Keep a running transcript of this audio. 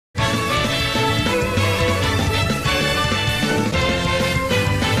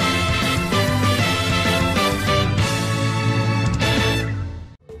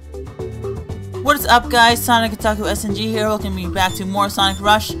up, guys? Sonic Otaku SNG here, welcoming you back to more Sonic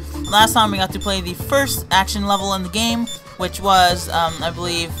Rush. Last time we got to play the first action level in the game, which was, I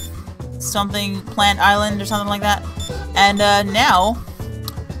believe, something Plant Island or something like that. And now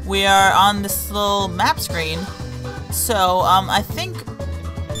we are on this little map screen. So I think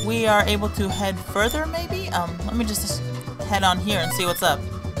we are able to head further, maybe? Let me just head on here and see what's up.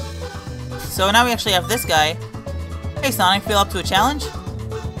 So now we actually have this guy. Hey Sonic, feel up to a challenge?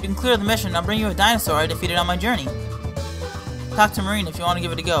 You can clear the mission. I'll bring you a dinosaur I defeated on my journey. Talk to Marine if you want to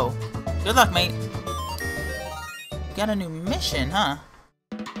give it a go. Good luck, mate. Got a new mission, huh?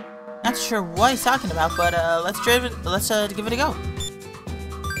 Not sure what he's talking about, but let's give it a go.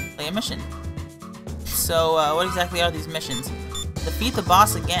 Play a mission. So what exactly are these missions? Defeat the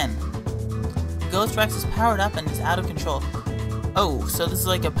boss again. Ghost Rex is powered up and is out of control. Oh, so this is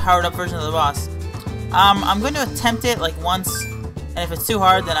like a powered up version of the boss. I'm going to attempt it like once. And if it's too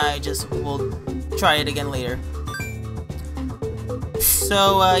hard, then I just will try it again later.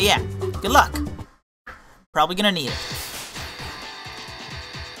 So, yeah. Good luck. Probably gonna need it.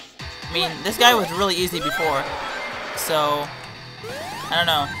 I mean, this guy was really easy before. So, I don't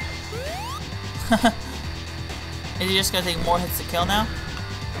know. Is he just gonna take more hits to kill now?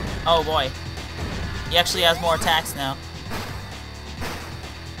 Oh boy. He actually has more attacks now.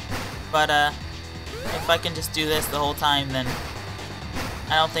 But, if I can just do this the whole time, then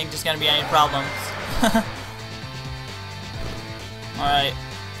I don't think there's gonna be any problems. Alright.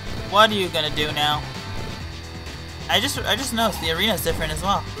 What are you gonna do now? I just noticed the arena's different as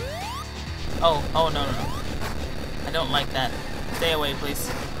well. Oh, no. I don't like that. Stay away, please.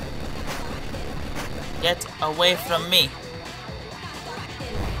 Get away from me.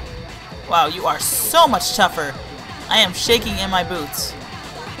 Wow, you are so much tougher. I am shaking in my boots.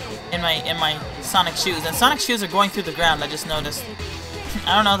 In my Sonic shoes. And Sonic shoes are going through the ground, I just noticed.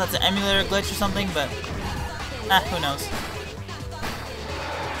 I don't know if that's an emulator glitch or something, but who knows.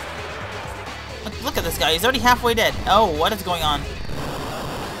 Look at this guy, he's already halfway dead. Oh, what is going on?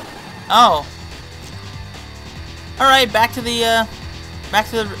 Oh. Alright, back to the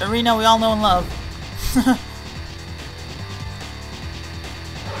arena we all know and love.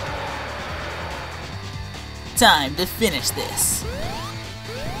 Time to finish this.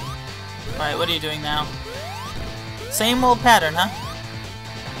 Alright, what are you doing now? Same old pattern, huh?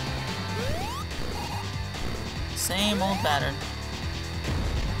 Same old pattern.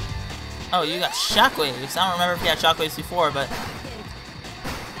 Oh, you got shockwaves. I don't remember if you had shockwaves before, but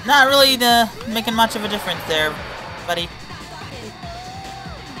not really making much of a difference there, buddy.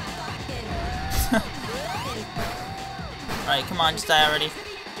 Alright, come on, just die already.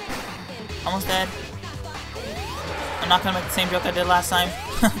 Almost dead. I'm not gonna make the same joke I did last time.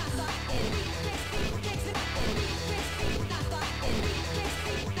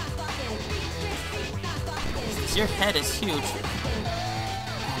 Your head is huge.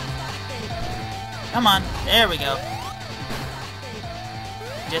 Come on, there we go.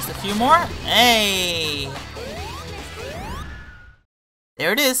 Just a few more. Hey!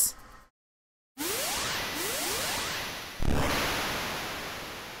 There it is.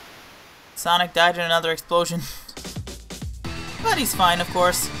 Sonic died in another explosion. But he's fine, of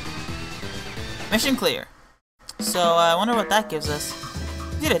course. Mission clear. So, I wonder what that gives us.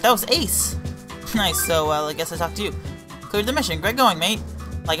 We did it, that was ace! Nice, so, I guess I talk to you. Cleared the mission, great going, mate.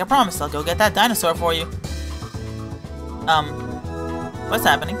 Like I promised, I'll go get that dinosaur for you. What's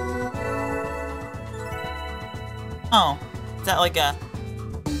happening? Oh, is that like a...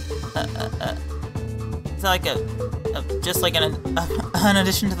 is that like just like an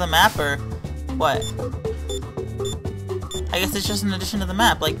addition to the map, or what? I guess it's just an addition to the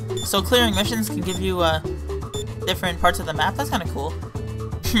map, like, so clearing missions can give you, different parts of the map? That's kinda cool.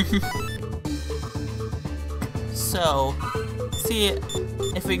 So, let's see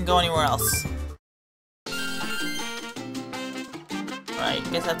if we can go anywhere else. Alright,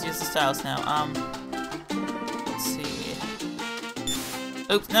 guess I have to use the styles now. Let's see.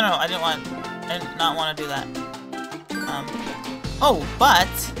 Oops, no, I did not want to do that. Oh, but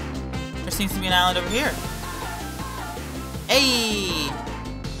there seems to be an island over here. Hey!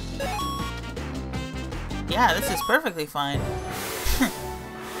 Yeah, this is perfectly fine.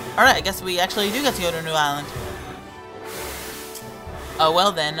 Alright, I guess we actually do get to go to a new island. Oh,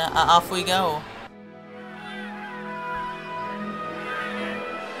 well then, off we go.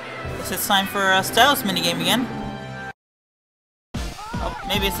 Guess it's time for a Stylus minigame again. Oh,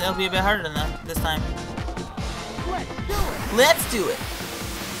 maybe it'll be a bit harder than that this time. Let's do it!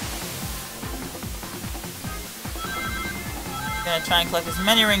 Gonna try and collect as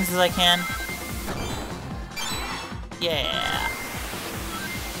many rings as I can. Yeah.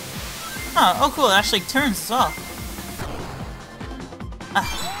 Oh cool, it actually turns as well.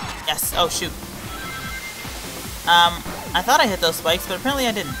 Ah, yes, oh shoot. I thought I hit those spikes, but apparently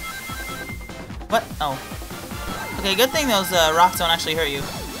I didn't. What? Oh. Okay, good thing those rocks don't actually hurt you.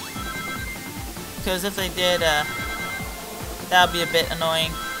 Because if they did, that would be a bit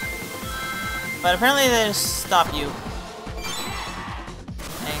annoying. But apparently they just stop you.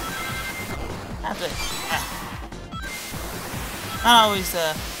 Okay. That's it. Not always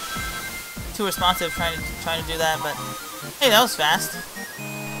too responsive trying to do that, but hey, that was fast.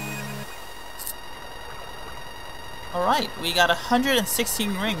 Alright, we got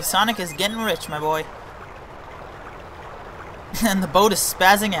 116 rings. Sonic is getting rich, my boy. And the boat is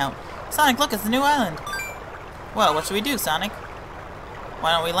spazzing out. Sonic, look, it's the new island. Well, what should we do, Sonic?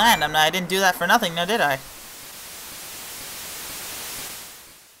 Why don't we land? I didn't do that for nothing, no, did I?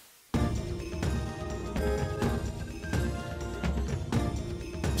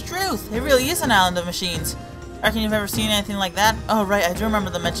 It's truth! It really is an island of machines. I reckon you've ever seen anything like that? Oh, right, I do remember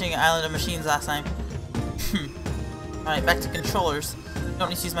them mentioning an island of machines last time. Alright, back to controllers. Don't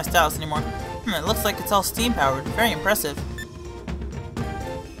need to use my stylus anymore. It looks like it's all steam powered. Very impressive.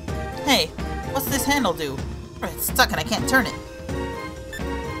 Hey, what's this handle do? It's stuck and I can't turn it.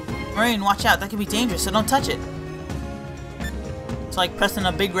 Marine, watch out. That could be dangerous, so don't touch it. It's like pressing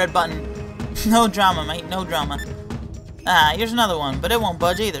a big red button. No drama, mate. No drama. Ah, here's another one, but it won't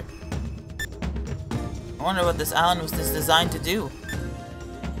budge either. I wonder what this island was designed to do.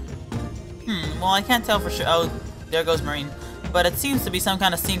 Well, I can't tell for sure. Oh, there goes Marine. But it seems to be some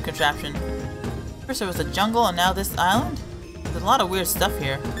kind of steam contraption. First there was a jungle and now this island? There's a lot of weird stuff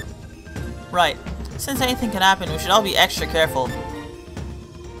here. Right. Since anything can happen, we should all be extra careful.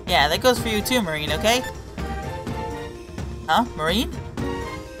 Yeah, that goes for you too, Marine, okay? Huh? Marine?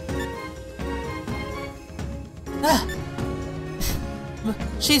 Ah!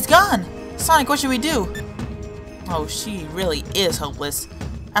 She's gone! Sonic, what should we do? Oh, she really is hopeless.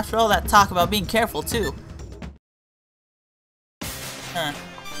 After all that talk about being careful, too. Huh.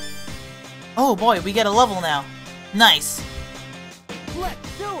 Oh boy, we get a level now. Nice.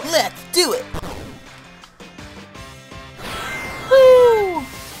 Let's do it! Let's do it! Woo!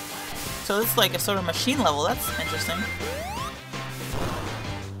 So this is like a sort of machine level. That's interesting.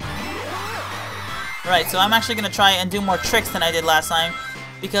 Right, so I'm actually going to try and do more tricks than I did last time.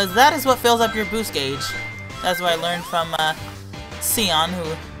 Because that is what fills up your boost gauge. That's what I learned from Sion,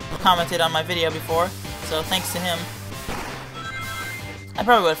 who commented on my video before. So thanks to him. I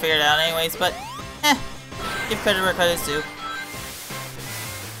probably would have figured it out anyways, but give credit where credit's due.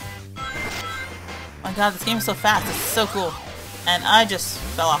 Oh my god, this game is so fast. It's so cool. And I just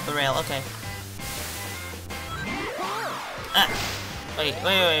fell off the rail. Okay. Wait.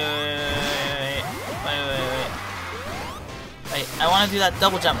 Wait, I want to do that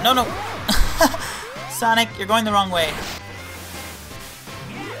double jump. No. Sonic, you're going the wrong way.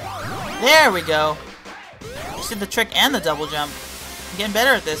 There we go. Just did the trick and the double jump. I'm getting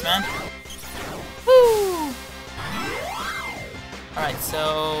better at this, man. Woo! Alright,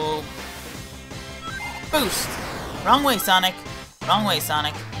 so... boost! Wrong way, Sonic. Wrong way,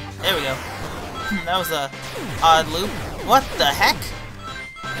 Sonic. There we go. That was a odd loop. What the heck?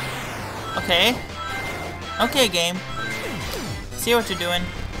 Okay. Okay, game. See what you're doing.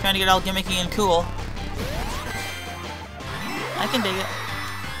 Trying to get all gimmicky and cool. I can dig it.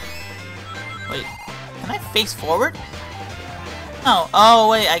 Wait. Can I face forward? Oh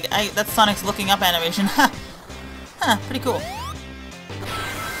wait, that's Sonic's looking up animation. Huh, pretty cool.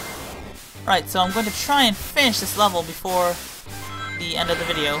 Right, so I'm going to try and finish this level before the end of the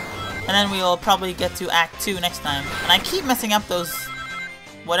video. And then we'll probably get to Act 2 next time. And I keep messing up those...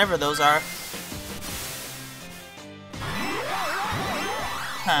 whatever those are.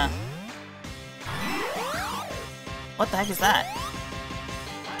 Huh. What the heck is that?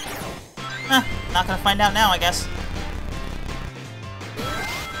 Huh, not gonna find out now, I guess.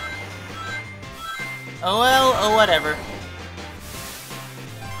 Oh well, oh whatever.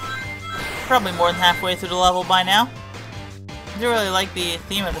 Probably more than halfway through the level by now. I do really like the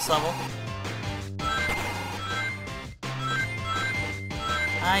theme of this level.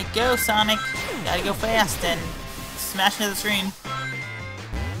 I go, Sonic. Gotta go fast and smash into the screen.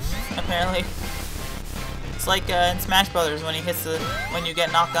 Apparently. It's like in Smash Brothers when when you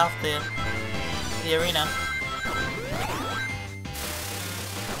get knocked off the arena.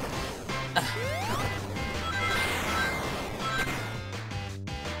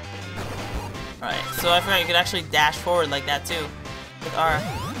 Alright, so I forgot you could actually dash forward like that too, with R.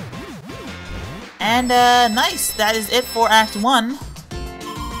 And nice! That is it for Act 1.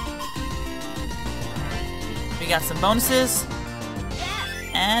 We got some bonuses.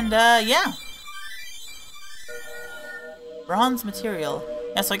 And, yeah. Bronze material.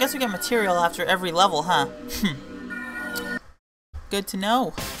 Yeah, so I guess we get material after every level, huh? Good to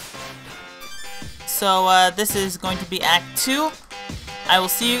know. So, this is going to be Act 2. I will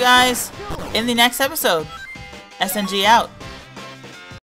see you guys in the next episode. SNG out.